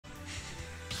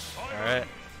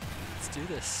do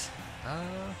this.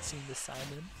 Seeing the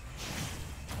Simon.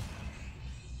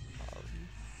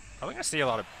 Probably gonna see a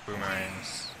lot of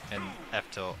boomerangs in F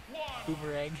tilt.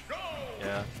 Boomerang.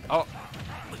 Yeah. Oh.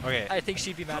 Okay. I think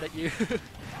she'd be mad at you.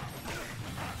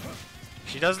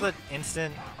 She does the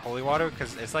instant holy water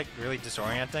because it's like really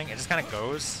disorienting. It just kind of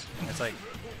goes. It's like.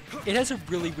 It has a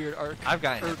really weird arc. I've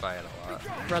gotten hit by it a lot.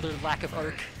 Rather lack of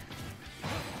arc.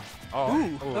 Oh.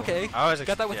 Ooh. Okay. I was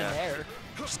got that with an air.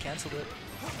 Just canceled it.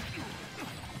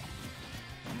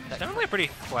 It's definitely a pretty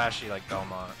flashy like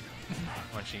Belmont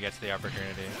when she gets the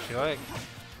opportunity. She like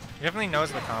definitely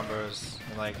knows the combos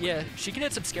and like. Yeah, she can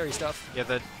hit some scary stuff. Yeah,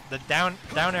 the down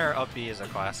air up B is a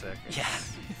classic. Yeah.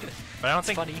 But I don't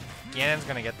think funny. Ganon's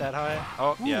gonna get that high.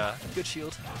 Oh Ooh, yeah. Good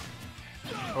shield.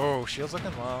 Oh, shield's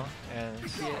looking low, and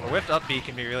a whipped up B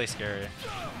can be really scary.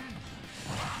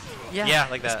 Yeah,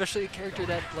 like that. Especially a character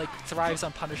that like thrives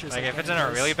on punishes. Like if it's in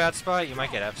a really bad spot, you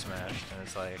might get F smashed, and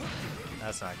it's like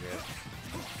that's not good.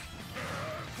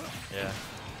 Yeah.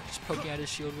 Just poking at his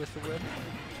shield with the whip.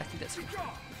 I think that's.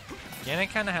 Ganon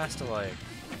kind of has to like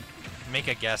make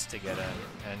a guess to get in,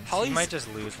 and he might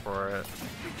just lose for it.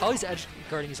 Holly's edge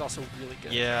guarding is also really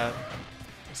good. Yeah.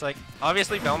 It's like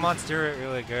obviously Belmont's doing it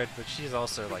really good, but she's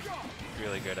also like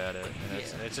really good at it,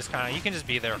 and it's just kind of you can just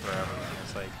be there forever. And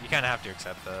it's like you kind of have to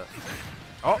accept that.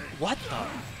 Oh, what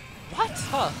the? What?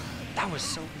 Huh? That was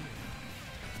so weird.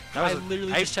 I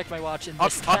literally just checked my watch and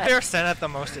missed up that. there sent at the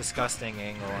most disgusting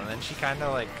angle, and then she kind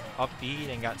of like upbeat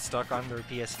and got stuck under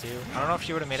PS2. I don't know if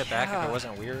she would have made it back if it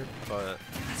wasn't weird, but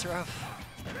it's rough.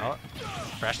 Oh,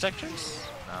 fresh textures?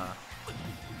 Nah.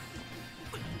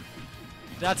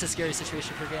 That's a scary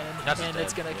situation for Ganon, and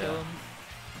it's gonna kill him.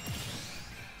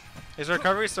 His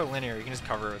recovery is so linear, you can just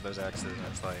cover it with those X's, and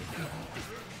it's like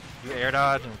you air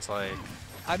dodge, and it's like.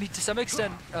 I mean, to some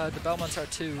extent, the Belmonts are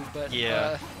too, but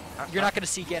yeah. You're not going to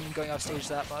see Ganon going off stage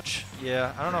that much.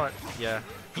 Yeah, I don't know what. Yeah,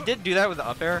 he did do that with the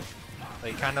up air,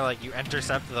 like kind of like you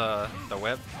intercept the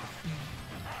whip.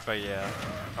 But yeah,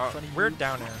 weird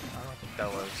down air. I don't think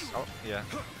that was. Oh yeah,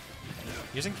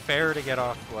 using fair to get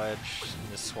off ledge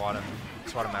and just swat him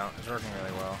out. It's working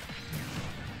really well.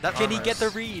 That Can he get the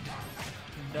read?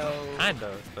 No. Kind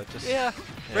of, but just. Yeah.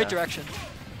 Right direction.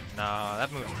 No,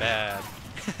 that move's bad.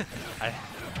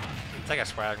 It's like a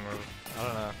swag move. I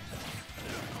don't know.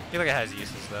 I feel like it has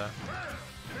uses though.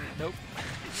 Nope.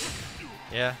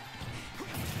 Yeah.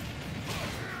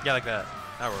 Yeah, like that.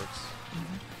 That works.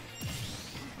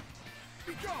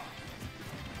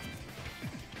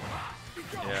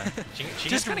 Yeah. She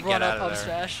just trying to get out of there.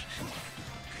 Smash.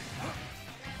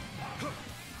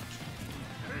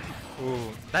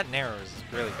 Ooh, that narrow is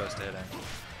really close to hitting.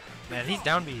 Man, these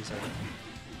down Bs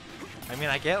are. I mean,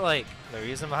 I get like the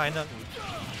reason behind them.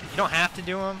 You don't have to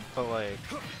do them, but like.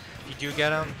 If you do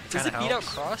get him, does it beat out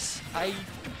cross? I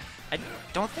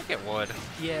don't think it would.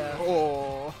 Yeah.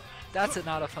 Oh, that's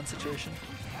not a fun situation.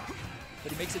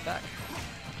 But he makes it back.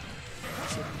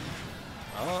 So,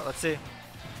 oh, let's see.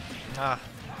 Ah.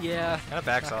 Yeah. Kind of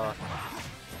backs off.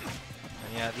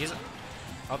 And yeah, these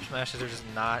up smashes are just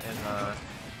not in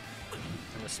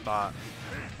the spot.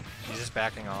 She's just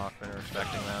backing off and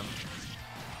respecting them.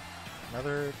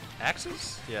 Another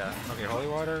axes? Yeah. Okay, holy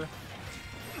water.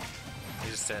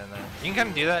 He's just sitting there. You can kind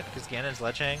of do that because Ganon's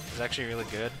ledge hang is actually really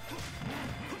good.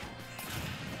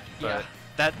 But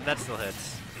that still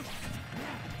hits.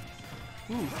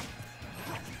 Ooh.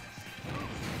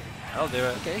 That'll do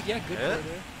it. Okay, yeah, good. Yeah.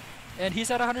 And he's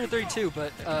at 132,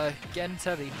 but Ganon's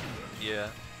heavy. Yeah.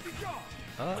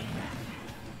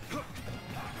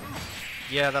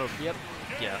 Yeah, that'll. Yep.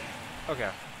 Yeah. Okay.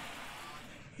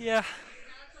 Yeah.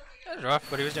 That was rough,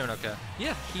 but he was doing okay.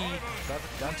 Yeah, he got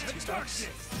down to 2 stocks.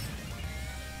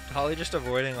 Holly just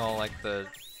avoiding all like the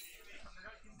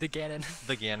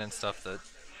Ganon stuff that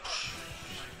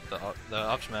the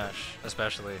up smash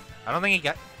especially. I don't think he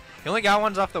only got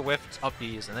ones off the whiffed up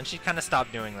Bs, and then she kind of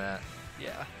stopped doing that.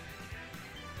 Yeah.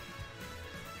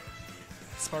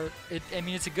 Smart. I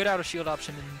mean, it's a good out of shield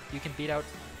option, and you can beat out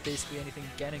basically anything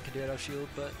Ganon can do out of shield.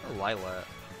 But Lilat.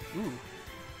 Ooh.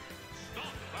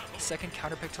 Second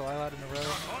counter pick to Lilat in a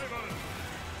row.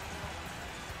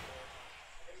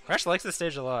 Crash likes this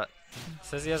stage a lot.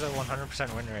 Says he has a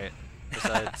 100% win rate,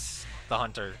 besides the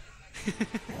Hunter.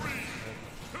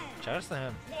 Shout out to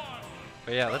him.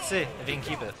 But yeah, let's see if he can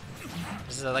keep it.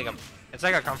 This is it's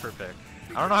like a comfort pick.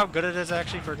 I don't know how good it is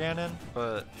actually for Ganon,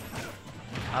 but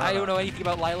I don't know anything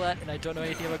about Lilat, and I don't know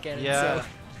anything about Ganon. Yeah.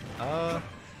 So.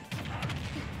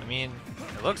 I mean,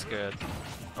 it looks good.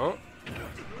 Oh.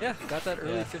 Yeah, got that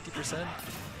early 50%.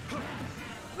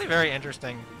 Really very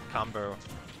interesting combo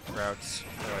routes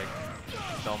for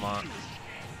like Belmont.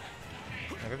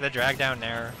 Look at the drag down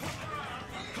there.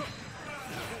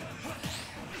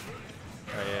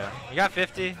 He got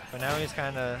 50, but now he's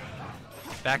kind of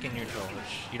back in neutral,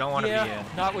 which you don't want to be in.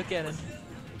 Not with Ganon.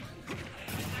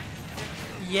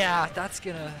 Yeah, that's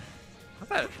gonna... I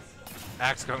thought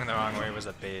axe going the wrong way was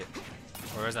a bait,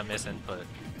 or was a misinput.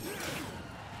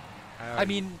 I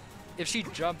mean, if she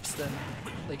jumps, then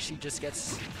like she just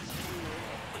gets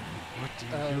what do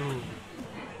you do?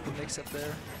 the mix up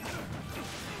there.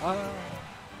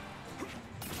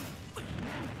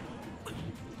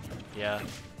 Yeah.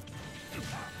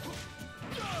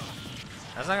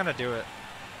 That's not gonna do it.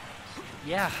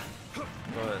 Yeah.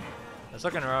 But it's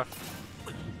looking rough.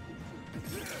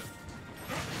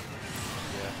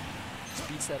 Yeah. Just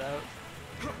beats that out.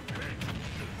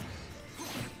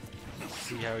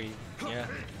 See how he, yeah.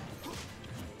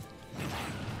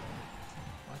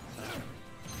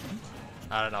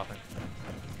 Out of nothing.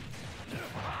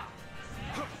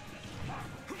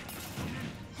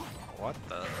 What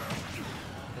the?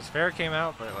 His fair came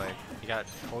out, but like, he got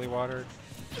holy watered.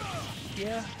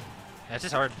 Yeah. It's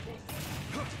just hard.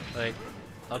 Like,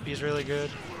 up B's really good.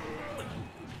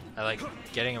 I like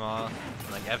getting him off.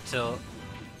 Like F tilt.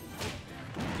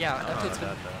 Yeah, I don't F know tilt's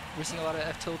about been, that, though. we're seeing a lot of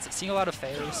F tilts, seeing a lot of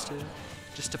fairs too,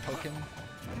 just to poke him.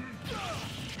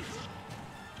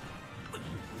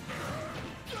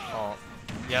 Oh,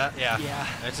 yeah. Yeah.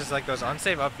 It's just like those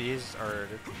unsafe up Bs are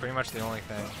pretty much the only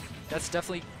thing. That's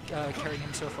definitely carrying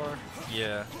him so far.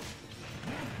 Yeah.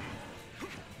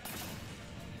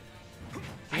 You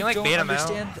I can like don't bait him out.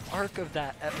 understand the arc of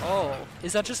that at all.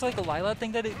 Is that just like a Lila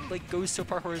thing that it like goes so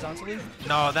far horizontally?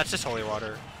 No, that's just holy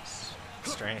water. It's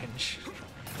strange.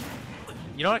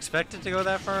 You don't expect it to go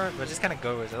that far, but it just kind of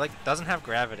goes. It like doesn't have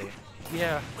gravity.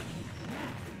 Yeah.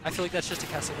 I feel like that's just a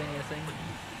Castlevania thing.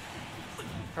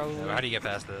 Probably. How do you get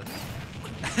past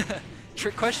this?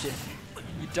 Trick question.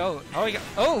 You don't. Oh, you got.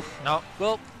 Oh! No.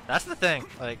 Well, That's the thing.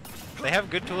 Like, they have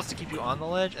good tools to keep you on the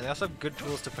ledge, and they also have good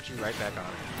tools to put you right back on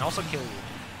it, and also kill you.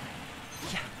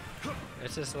 yeah.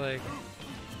 It's just like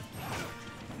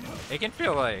it can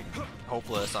feel like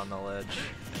hopeless on the ledge.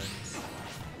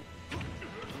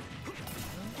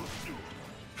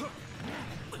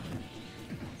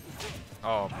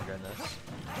 Oh my goodness.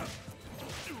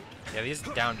 Yeah, these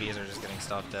down Bs are just getting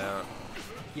stuffed out.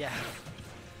 Yeah.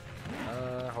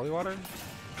 Holy water?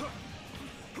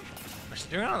 She's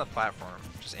doing it on the platform.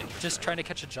 Just interesting. Just trying to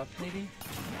catch a jump, maybe?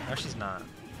 No, she's not.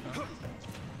 Oh.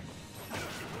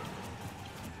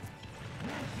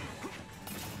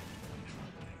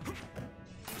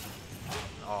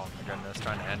 Oh my goodness,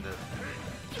 trying to end it.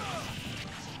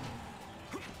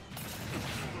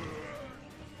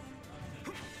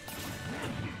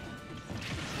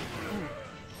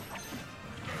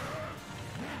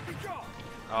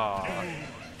 Oh, damn.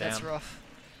 That's rough.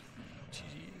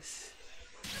 Jeez.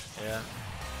 Yeah.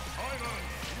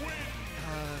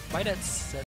 My net's set